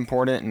exploring what's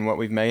important and what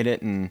we've made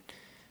it. And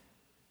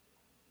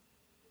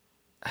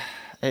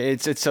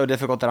it's so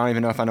difficult that I don't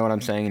even know if I know what I'm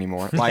saying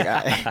anymore. Like,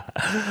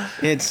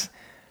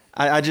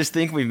 I just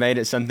think we've made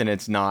it something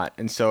it's not.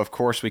 And so, of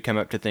course, we come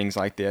up to things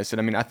like this.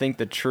 And I mean, I think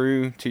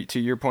to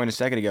your point a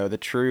second ago, the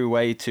true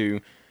way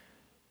to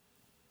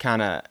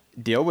kind of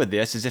deal with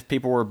this is if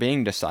people were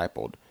being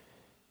discipled,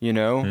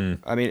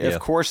 I mean, of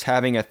course,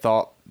 having a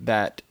thought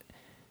that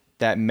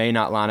may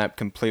not line up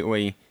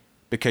completely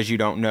because you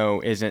don't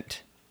know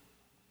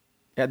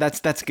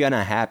that's going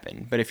to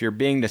happen. But if you're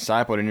being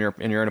discipled and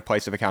you're in a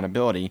place of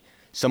accountability,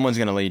 someone's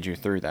going to lead you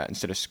through that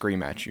instead of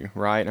scream at you,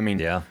 right? I mean,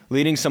 Yeah.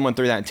 leading someone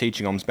through that and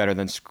teaching them is better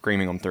than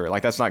screaming them through it.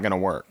 Like, that's not going to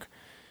work.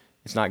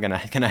 It's not going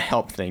to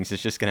help things.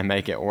 It's just going to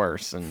make it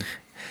worse. And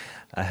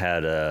I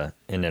had an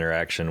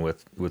interaction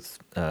with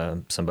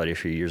somebody a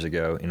few years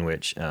ago in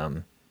which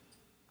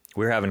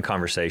we were having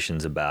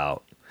conversations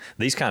about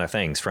these kind of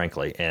things,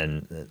 frankly.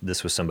 And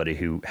this was somebody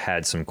who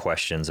had some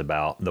questions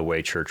about the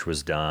way church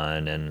was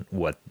done and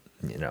what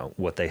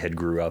they had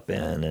grew up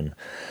in and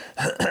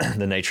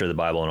the nature of the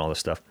Bible and all this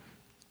stuff.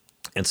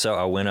 And so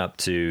I went up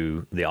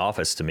to the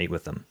office to meet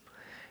with them.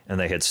 And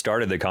they had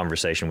started the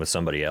conversation with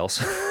somebody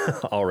else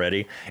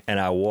already. And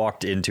I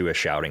walked into a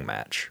shouting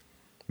match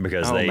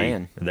because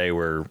they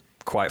were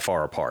quite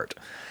far apart,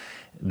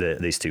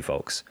 these two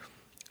folks.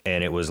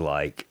 And it was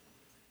like,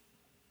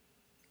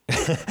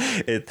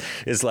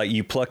 it's like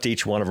you plucked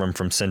each one of them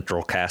from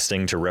central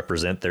casting to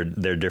represent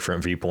their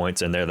different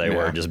viewpoints, and there they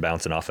were just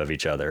bouncing off of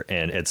each other.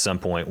 And at some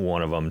point,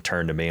 one of them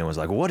turned to me and was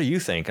like, "What do you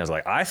think?" I was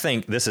like, "I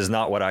think this is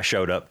not what I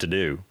showed up to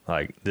do.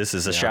 Like, this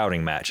is a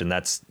shouting match, and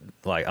that's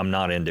like, I'm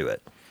not into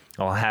it.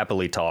 I'll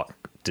happily talk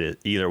to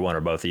either one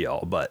or both of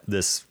y'all, but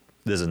this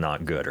is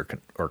not good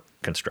or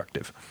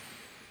constructive."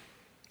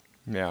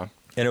 Yeah.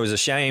 And it was a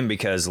shame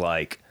because,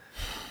 like,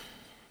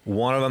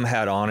 one of them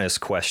had honest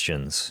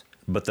questions,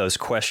 but those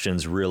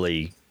questions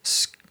really,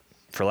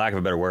 for lack of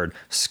a better word,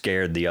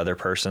 scared the other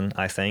person,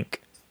 I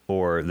think.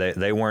 Or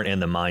they weren't in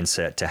the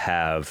mindset to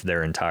have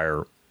their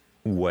entire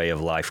way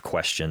of life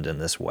questioned in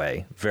this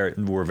way.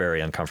 Were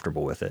very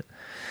uncomfortable with it.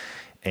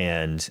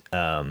 And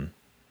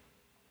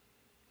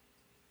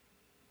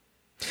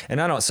I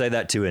don't say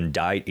that to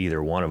indict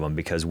either one of them,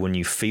 because when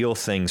you feel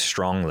things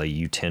strongly,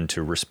 you tend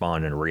to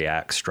respond and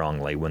react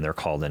strongly when they're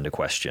called into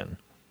question.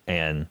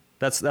 And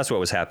that's what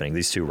was happening.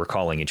 These two were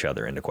calling each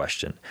other into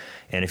question.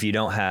 And if you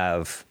don't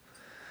have,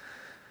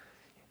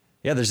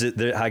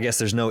 I guess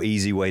there's no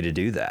easy way to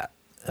do that.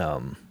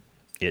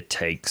 It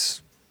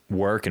takes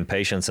work and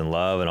patience and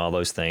love and all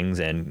those things,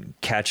 and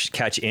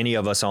catch any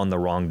of us on the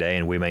wrong day,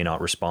 and we may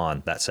not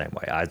respond that same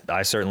way.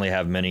 I certainly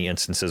have many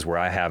instances where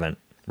I haven't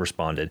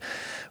responded.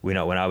 When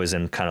I was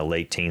in kind of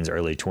late teens,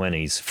 early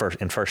 20s,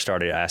 first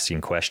started asking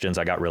questions,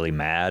 I got really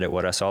mad at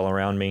what I saw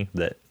around me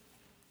that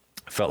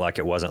felt like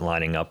it wasn't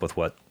lining up with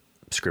what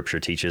Scripture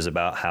teaches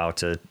about how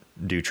to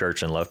do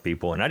church and love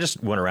people. And I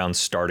just went around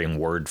starting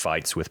word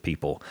fights with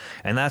people,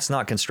 and that's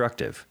not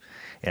constructive.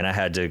 And I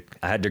had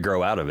to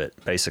grow out of it,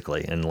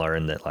 basically, and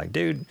learn that, like,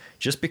 dude,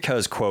 just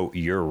because, quote,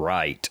 you're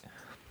right,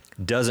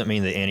 doesn't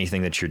mean that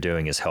anything that you're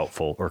doing is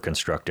helpful or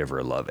constructive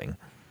or loving.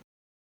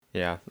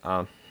 Yeah.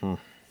 I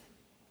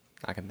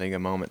can think of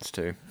moments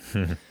too.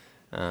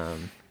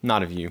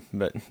 Not of you,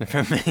 but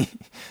from me.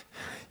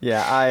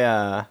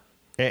 Yeah.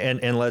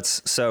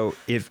 So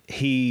if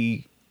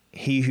he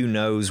who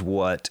knows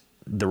what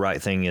the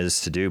right thing is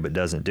to do but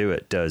doesn't do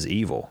it does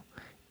evil,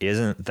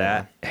 isn't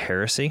that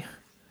heresy?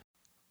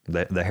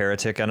 The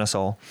heretic in us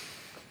all?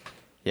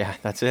 Yeah,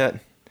 that's it.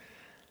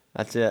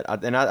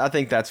 And I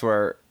think that's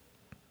where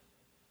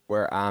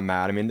I'm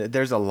at. I mean,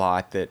 there's a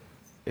lot that,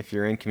 if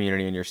you're in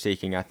community and you're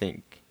seeking, I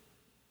think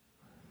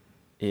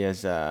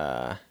is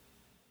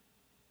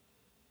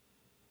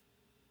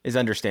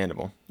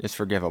understandable, is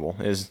forgivable,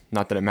 is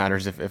not that it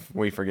matters if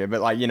we forgive,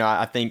 but, like,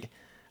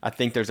 I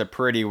think there's a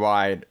pretty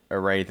wide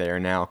array there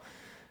now.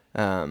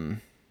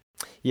 And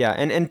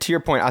to your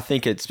point, I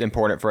think it's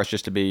important for us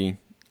just to be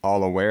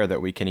all aware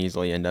that we can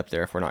easily end up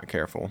there if we're not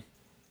careful.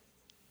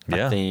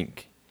 Yeah. I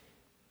think,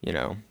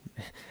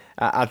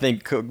 I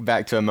think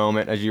back to a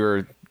moment as you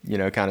were,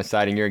 kind of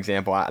citing your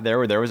example.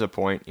 There was a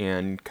point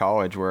in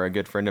college where a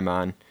good friend of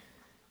mine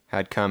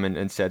had come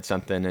and said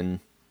something and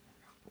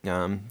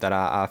that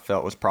I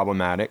felt was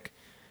problematic,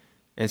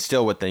 and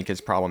still would think is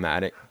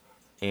problematic,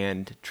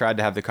 and tried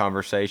to have the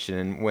conversation.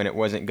 And when it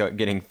wasn't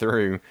getting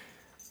through,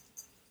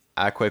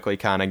 I quickly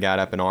kind of got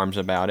up in arms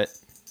about it,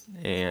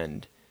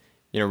 and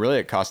really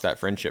it cost that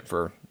friendship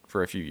for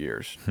a few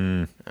years.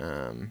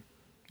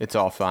 It's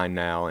all fine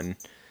now,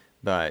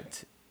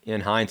 but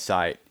in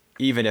hindsight,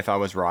 even if I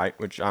was right,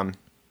 which I'm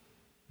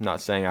not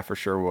saying I for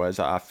sure was,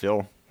 I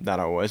feel that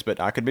I was, but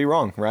I could be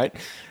wrong, right?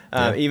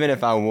 Yeah. Even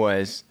if I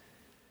was,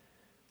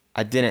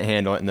 I didn't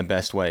handle it in the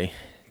best way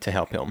to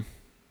help him.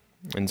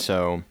 And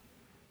so,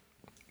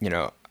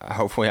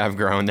 hopefully I've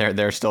grown.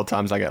 There's still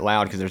times I get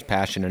loud because there's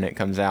passion and it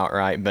comes out,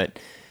 right? But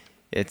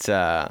it's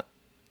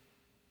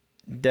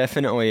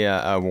definitely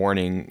a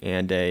warning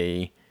and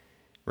a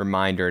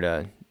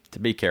reminder to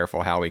be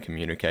careful how we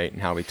communicate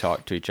and how we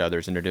talk to each other,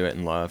 and to do it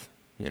in love.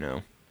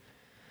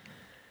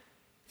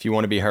 If you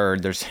want to be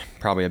heard, there's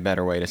probably a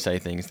better way to say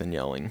things than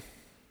yelling.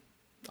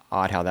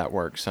 Odd how that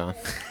works, huh?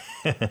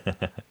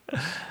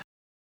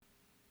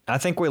 I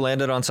think we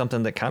landed on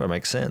something that kind of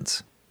makes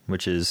sense,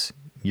 which is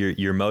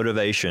your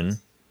motivation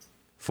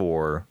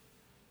for,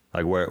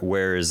 like,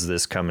 where is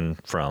this coming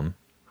from?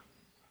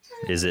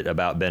 Is it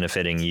about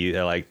benefiting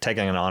you? Like,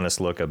 taking an honest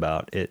look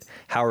about it.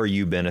 How are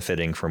you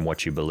benefiting from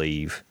what you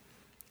believe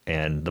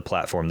and the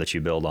platform that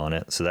you build on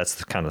it? So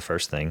that's kind of the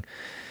first thing.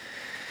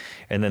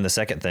 And then the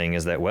second thing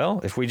is that, well,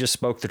 if we just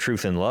spoke the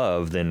truth in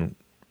love, then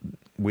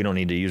we don't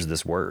need to use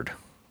this word,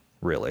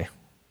 really.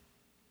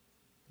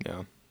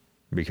 Yeah.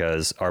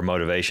 Because our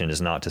motivation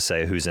is not to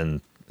say who's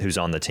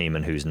on the team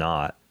and who's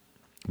not,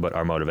 but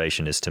our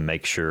motivation is to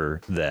make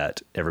sure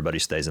that everybody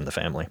stays in the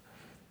family.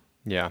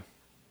 Yeah.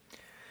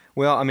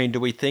 Well, I mean, do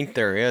we think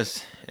there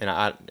is,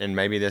 and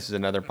maybe this is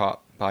another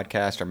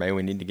podcast, or maybe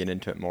we need to get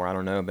into it more, I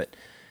don't know, but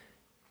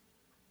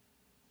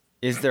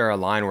is there a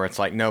line where it's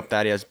like, nope,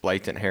 that is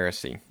blatant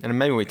heresy? And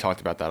maybe we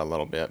talked about that a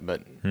little bit,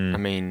 but I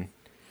mean...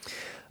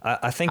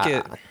 I think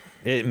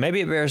maybe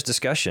it bears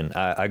discussion.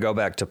 I go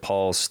back to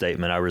Paul's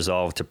statement, I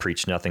resolved to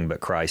preach nothing but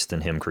Christ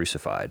and him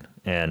crucified.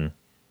 And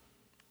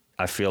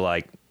I feel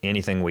like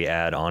anything we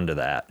add onto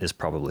that is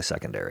probably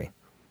secondary.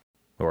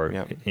 Or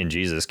in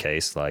Jesus'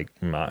 case, like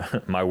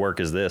my work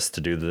is this, to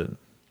do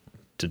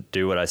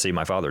what I see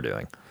my Father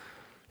doing.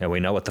 And we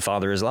know what the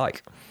Father is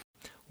like.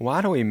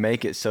 Why do we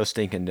make it so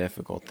stinking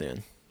difficult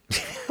then?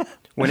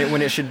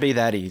 when it should be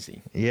that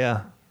easy?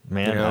 Yeah,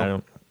 man, you know? I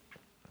don't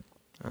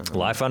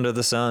life under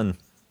the sun,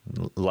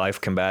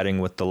 life combating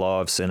with the law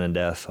of sin and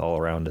death all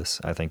around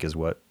us, I think is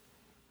what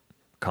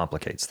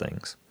complicates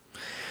things.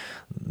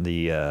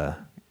 We're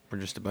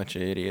just a bunch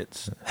of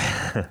idiots.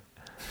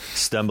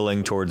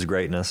 Stumbling towards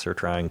greatness or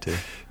trying to.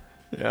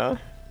 Yeah.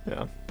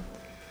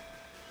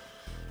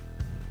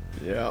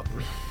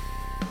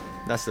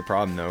 That's the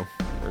problem, though.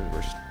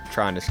 We're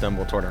trying to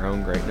stumble toward our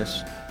own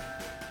greatness.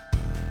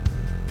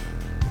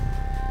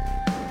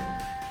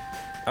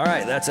 All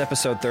right, that's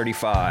episode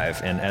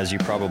 35, and as you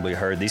probably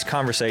heard, these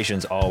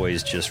conversations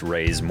always just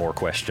raise more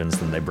questions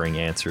than they bring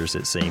answers,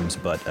 it seems,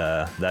 but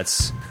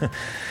that's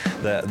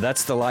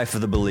the life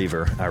of the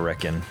believer, I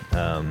reckon.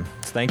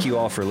 Thank you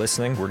all for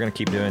listening. We're going to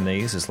keep doing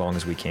these as long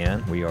as we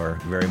can. We are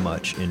very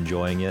much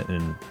enjoying it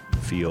and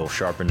feel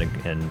sharpened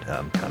and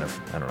kind of,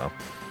 I don't know,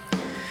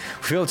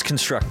 feel it's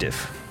constructive.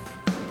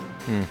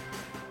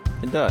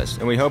 It does,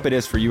 and we hope it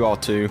is for you all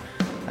too,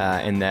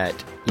 and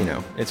that, you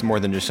know, it's more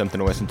than just something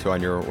to listen to on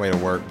your way to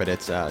work, but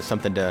it's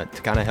something to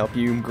kind of help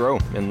you grow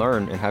and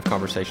learn and have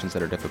conversations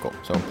that are difficult.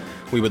 So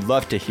we would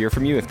love to hear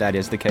from you if that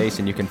is the case,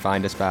 and you can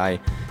find us by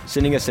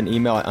sending us an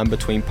email at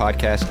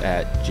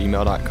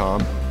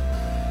unbetweenpodcast@gmail.com.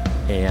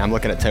 And I'm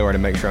looking at Taylor to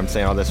make sure I'm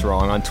saying all this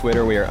wrong. On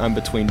Twitter, we are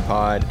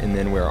unbetweenpod, and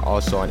then we're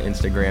also on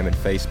Instagram and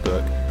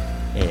Facebook,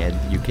 and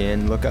you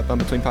can look up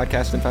Unbetween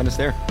Podcast and find us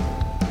there.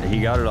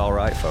 He got it all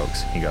right,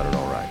 folks. He got it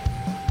all right.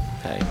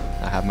 Hey,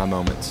 I have my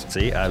moments.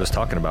 See, I was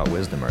talking about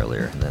wisdom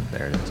earlier, and then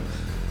there it is.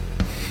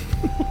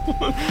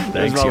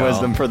 There's my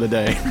wisdom for the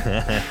day.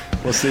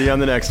 We'll see you on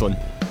the next one.